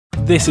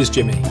This is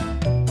Jimmy.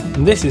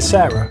 And this is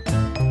Sarah.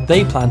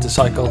 They plan to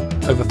cycle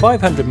over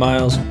 500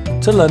 miles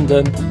to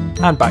London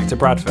and back to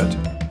Bradford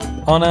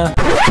on a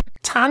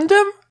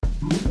tandem?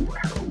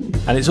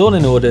 And it's all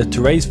in order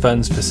to raise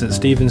funds for St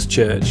Stephen's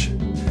Church.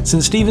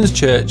 St Stephen's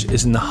Church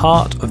is in the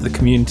heart of the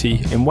community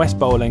in West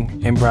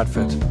Bowling in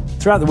Bradford.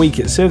 Throughout the week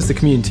it serves the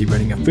community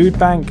running a food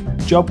bank,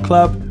 job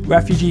club,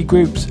 refugee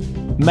groups,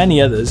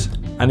 many others,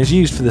 and is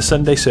used for the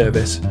Sunday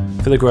service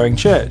for the growing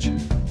church.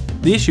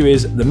 The issue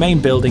is the main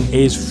building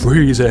is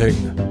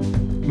freezing.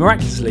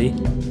 Miraculously,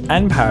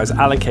 NPower has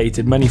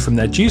allocated money from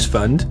their juice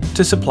fund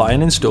to supply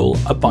and install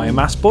a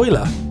biomass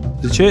boiler.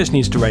 The church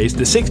needs to raise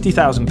the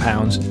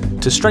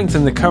 £60,000 to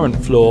strengthen the current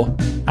floor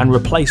and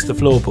replace the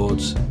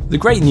floorboards. The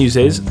great news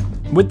is,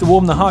 with the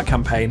Warm the Heart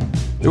campaign,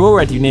 they're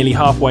already nearly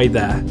halfway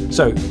there,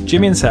 so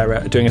Jimmy and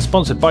Sarah are doing a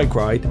sponsored bike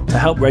ride to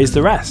help raise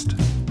the rest.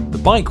 The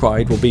bike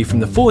ride will be from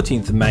the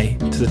 14th of May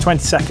to the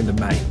 22nd of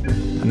May,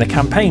 and the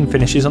campaign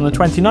finishes on the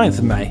 29th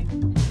of May.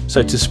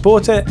 So to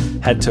support it,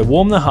 head to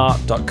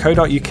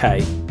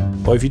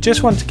warmtheheart.co.uk, or if you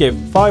just want to give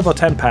 £5 or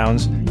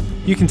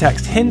 £10, you can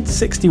text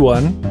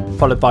HINT61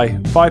 followed by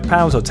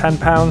 £5 or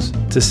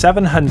 £10 to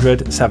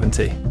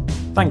 770.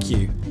 Thank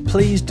you.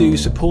 Please do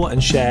support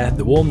and share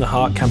the Warm the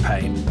Heart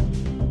campaign.